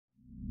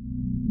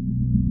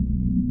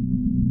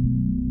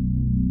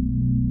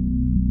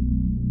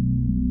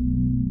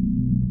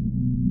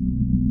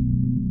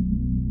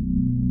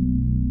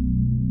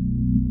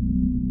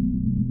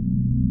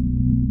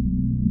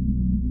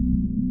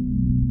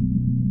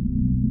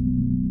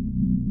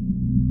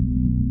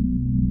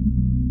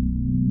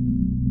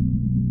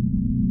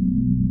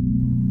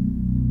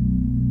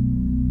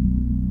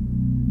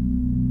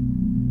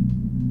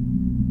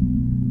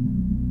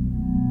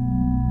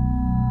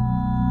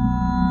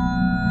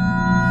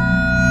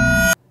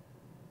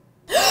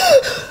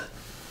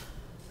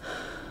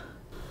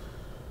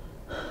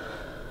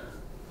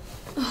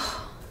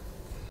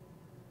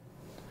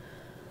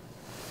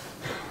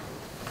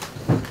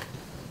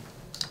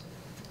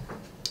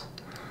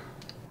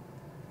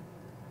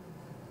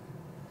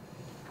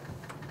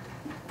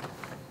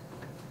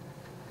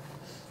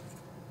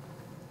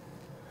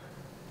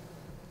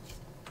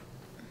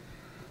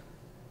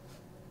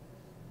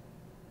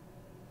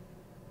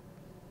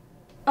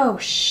Oh,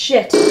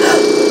 shit.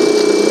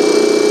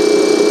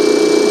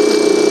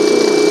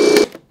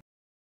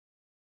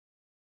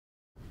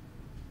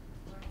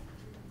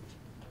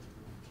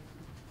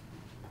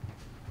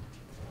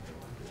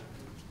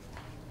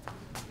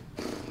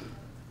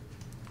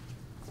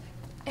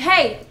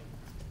 Hey,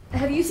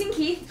 have you seen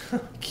Keith?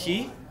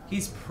 Keith?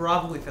 He's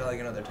probably failing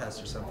another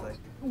test or something.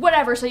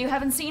 Whatever, so you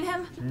haven't seen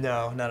him?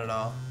 No, not at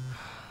all.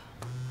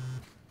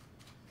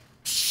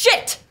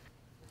 Shit!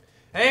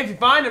 Hey, if you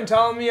find him,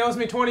 tell him he owes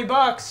me 20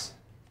 bucks.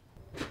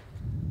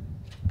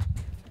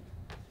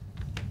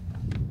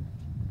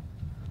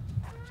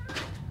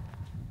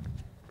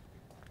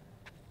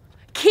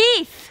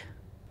 Keith!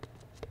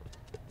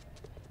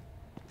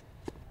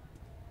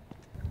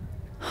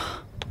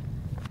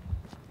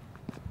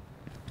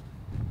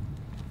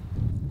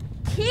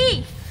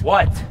 Keith!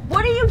 What?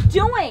 What are you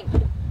doing?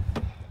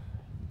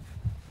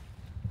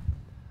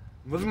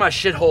 I'm living my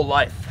shithole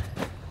life.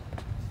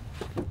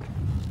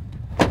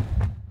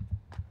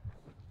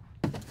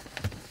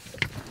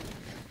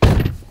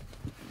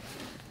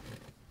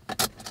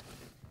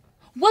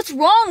 What's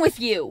wrong with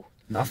you?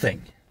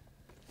 Nothing.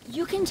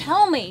 You can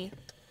tell me.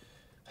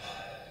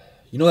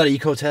 You know that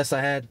eco test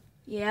I had?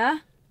 Yeah?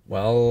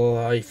 Well,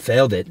 I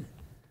failed it.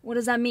 What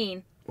does that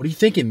mean? What do you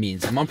think it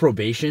means? I'm on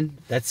probation.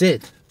 That's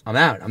it. I'm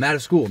out. I'm out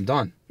of school. I'm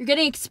done. You're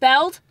getting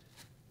expelled?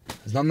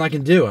 There's nothing I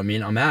can do. I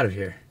mean, I'm out of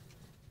here.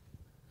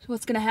 So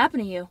what's gonna happen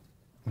to you?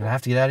 I'm gonna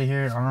have to get out of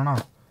here, I don't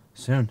know,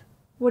 soon.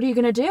 What are you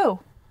gonna do?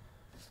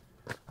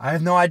 I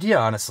have no idea,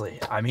 honestly.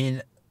 I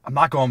mean, I'm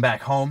not going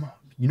back home.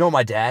 You know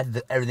my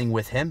dad, everything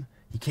with him.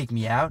 He kicked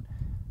me out.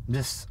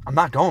 I'm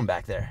not going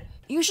back there.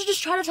 You should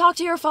just try to talk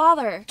to your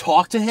father.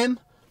 Talk to him?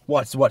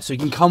 What, so he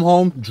can come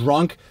home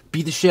drunk,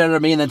 beat the shit out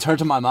of me, and then turn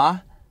to my ma?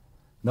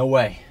 No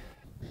way.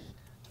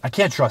 I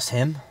can't trust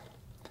him.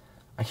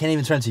 I can't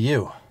even turn to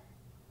you.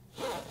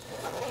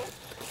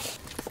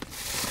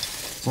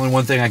 There's only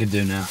one thing I can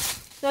do now.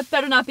 That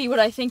better not be what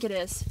I think it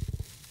is.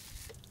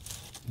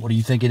 What do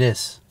you think it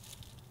is?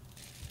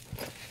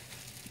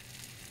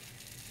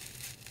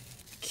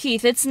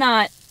 Keith, it's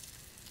not.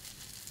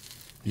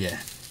 Yeah.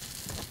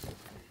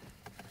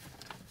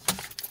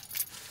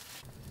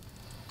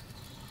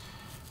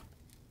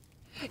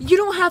 You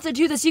don't have to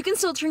do this. You can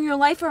still turn your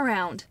life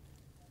around.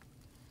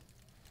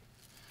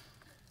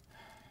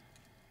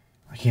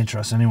 I can't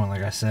trust anyone,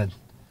 like I said.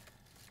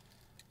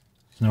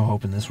 There's no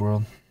hope in this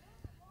world.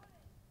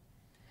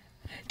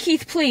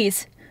 Keith,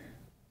 please.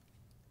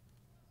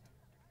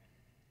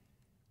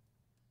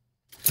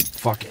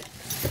 Fuck it.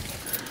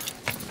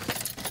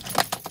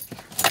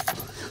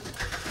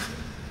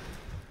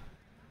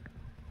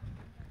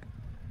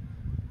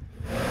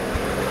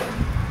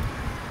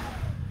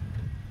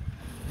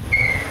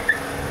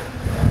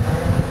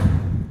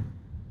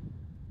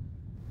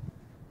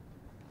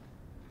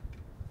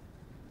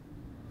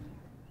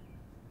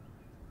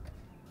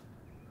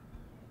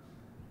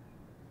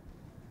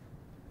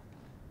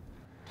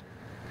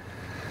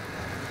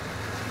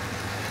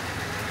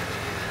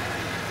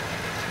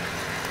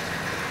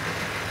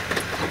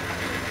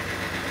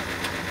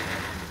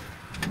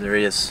 There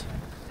he is.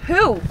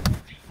 Who?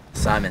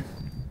 Simon.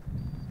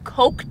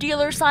 Coke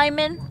dealer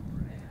Simon?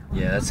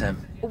 Yeah, that's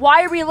him.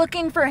 Why are we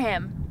looking for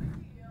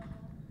him?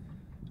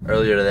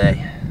 Earlier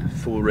today, a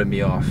fool ripped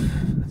me off.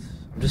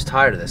 I'm just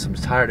tired of this. I'm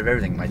just tired of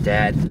everything. My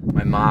dad,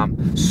 my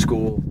mom,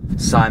 school,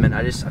 Simon.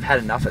 I've had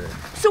enough of it.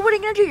 So what are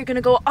you gonna do? You're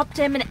gonna go up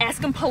to him and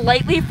ask him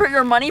politely for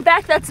your money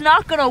back? That's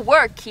not gonna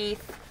work,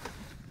 Keith.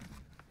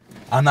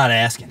 I'm not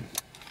asking.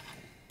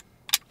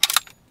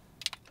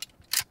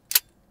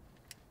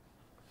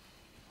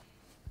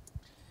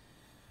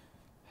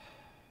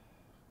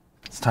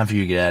 It's time for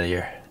you to get out of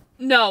here.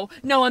 No,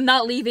 I'm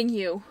not leaving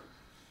you.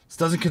 This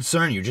doesn't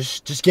concern you.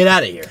 Just get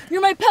out of here. You're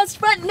my best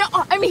friend. No,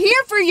 I'm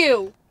here for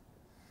you.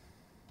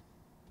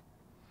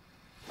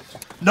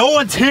 No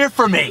one's here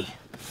for me.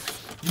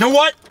 You know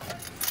what?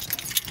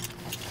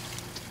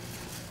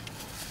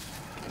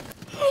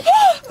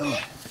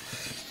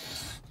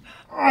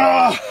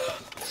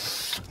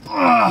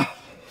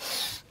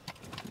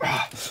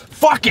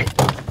 Fuck it.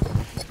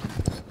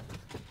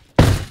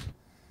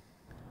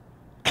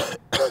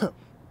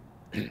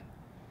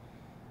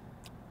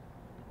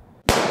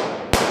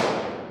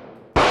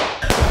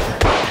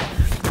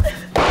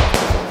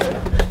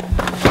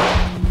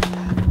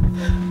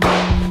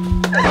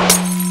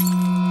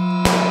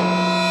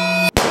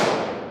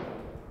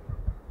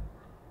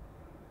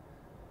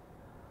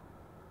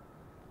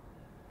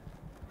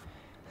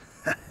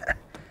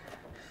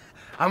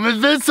 I'm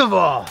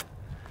invincible!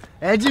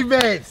 Angie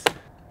Bates!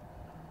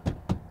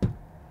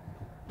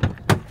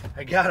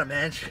 I got him,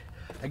 Ange.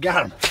 I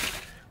got him.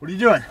 What are you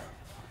doing?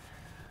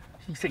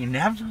 You taking a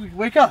nap?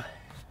 Wake up.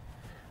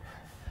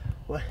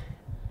 What?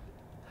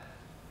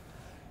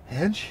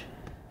 Ange?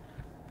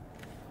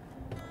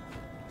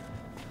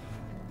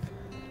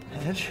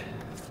 Ange?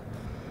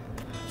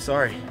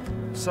 Sorry.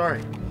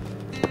 Sorry.